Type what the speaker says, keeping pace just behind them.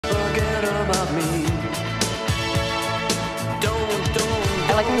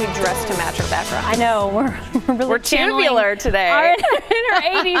like how we dress to match our background. I know, we're tubular today. In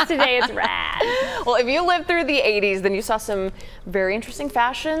our 80s today, it's rad. Well, if you lived through the 80s, then you saw some very interesting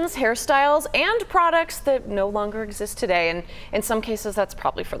fashions, hairstyles, and products that no longer exist today. And in some cases, that's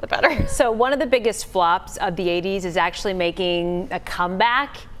probably for the better. So one of the biggest flops of the 80s is actually making a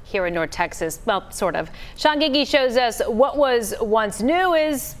comeback here in North Texas. Well, sort of. Sean Giggy shows us what was once new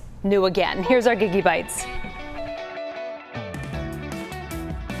is new again. Here's our Giggy Bites.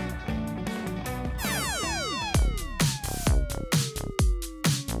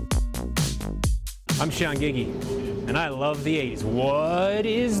 I'm Sean Giggy, and I love the 80s. What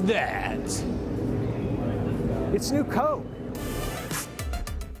is that? It's new Coke.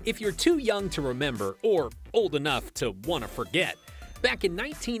 If you're too young to remember or old enough to want to forget, back in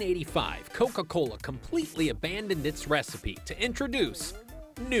 1985, Coca-Cola completely abandoned its recipe to introduce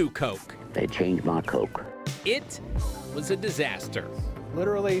New Coke. They changed my Coke. It was a disaster.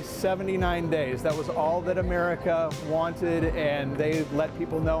 Literally 79 days. That was all that America wanted, and they let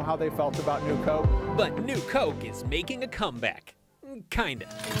people know how they felt about new Coke. But New Coke is making a comeback. Kinda.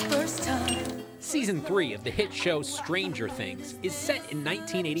 First time. Season 3 of the hit show Stranger Things is set in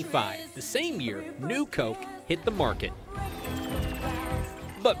 1985, the same year New Coke hit the market.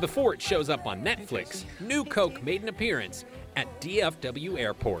 But before it shows up on Netflix, New Coke made an appearance at DFW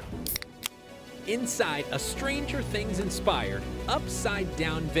Airport. Inside a Stranger Things-inspired,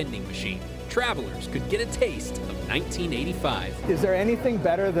 upside-down vending machine, travelers could get a taste of 1985. Is there anything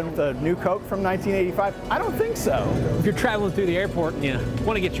better than the new Coke from 1985? I don't think so. If you're traveling through the airport and you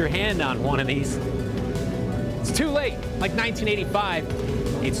want to get your hand on one of these, it's too late. Like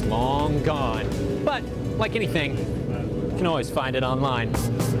 1985, it's long gone. But like anything, you can always find it online.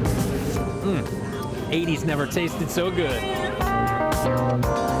 80s never tasted so good.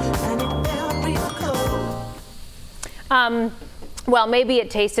 Well, maybe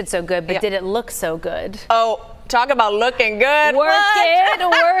it tasted so good, but did it look so good? Oh, talk about looking good. Work it,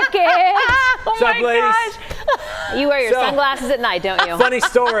 work it. Oh What's up, ladies? gosh. You wear your sunglasses at night, don't you? Funny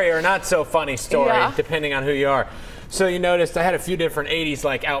story or not so funny story, Yeah. depending on who you are. So you noticed I had a few different 80s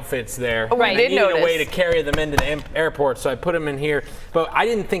like outfits there. Oh, we I did needed notice. a way to carry them into the airport, so I put them in here. But I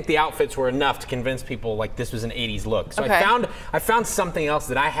didn't think the outfits were enough to convince people like this was an 80s look. So Okay. I found something else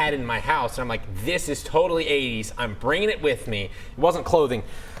that I had in my house, and I'm like, this is totally 80s. I'm bringing it with me. It wasn't clothing.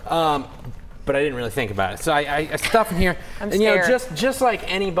 But I didn't really think about it. So I stuff in here. I'm and you know, scared. just like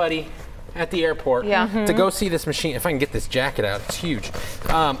anybody at the airport, Yeah. to go see this machine. If I can get this jacket out, it's huge.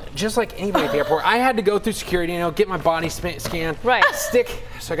 Just like anybody at the airport, I had to go through security, you know, get my body scanned. Right. Stick.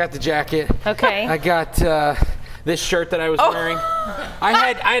 So I got the jacket. Okay. I got this shirt that I was wearing.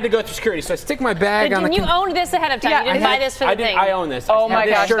 I had to go through security, so I stick my bag on the. And you owned this ahead of time. Yeah, you didn't buy this for the thing. I own this. Oh I had my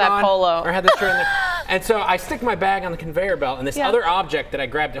this gosh, shirt that on, polo. Or I had this shirt in there. And so I stick my bag on the conveyor belt, and this other object that I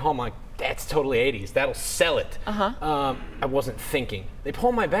grabbed at home, I'm like, that's totally 80s. That'll sell it. I wasn't thinking. They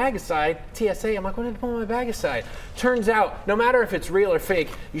pull my bag aside, TSA. I'm like, why did they pull my bag aside? Turns out, no matter if it's real or fake,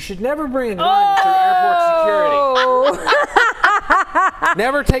 you should never bring a gun through airport security.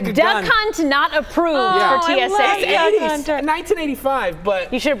 Never take a gun. Duck Hunt not approved for TSA. I love It's Duck 80s, Hunter. 1985,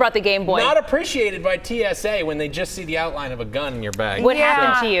 but You should have brought the Game Boy. not appreciated by TSA when they just see the outline of a gun in your bag. What Yeah.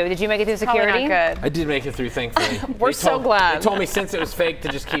 happened to you? Did you make it through Probably security? not good. I did make it through, thankfully. We're so glad. They told me since it was fake to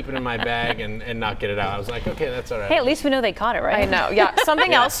just keep it in my bag and not get it out. I was like, okay, that's all right. Hey, at least we know they caught it, right? I know. Yeah.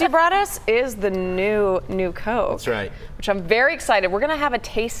 Something else you brought us is the new Coke. That's right. Which I'm very excited. We're going to have a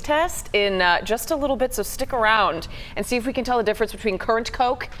taste test in just a little bit, so stick around and see if we can tell the difference between current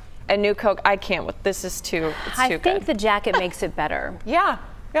Coke and new Coke. I can't with this. Is too. It's I too think good. the jacket makes it better. Yeah.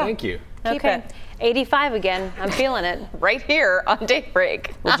 Thank you. Keep Okay. it 85 again. I'm feeling it. right here on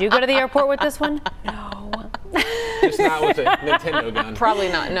Daybreak. Would you go to the airport with this one? No. Just not with a Nintendo gun. Probably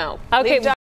not. No. Okay. Leave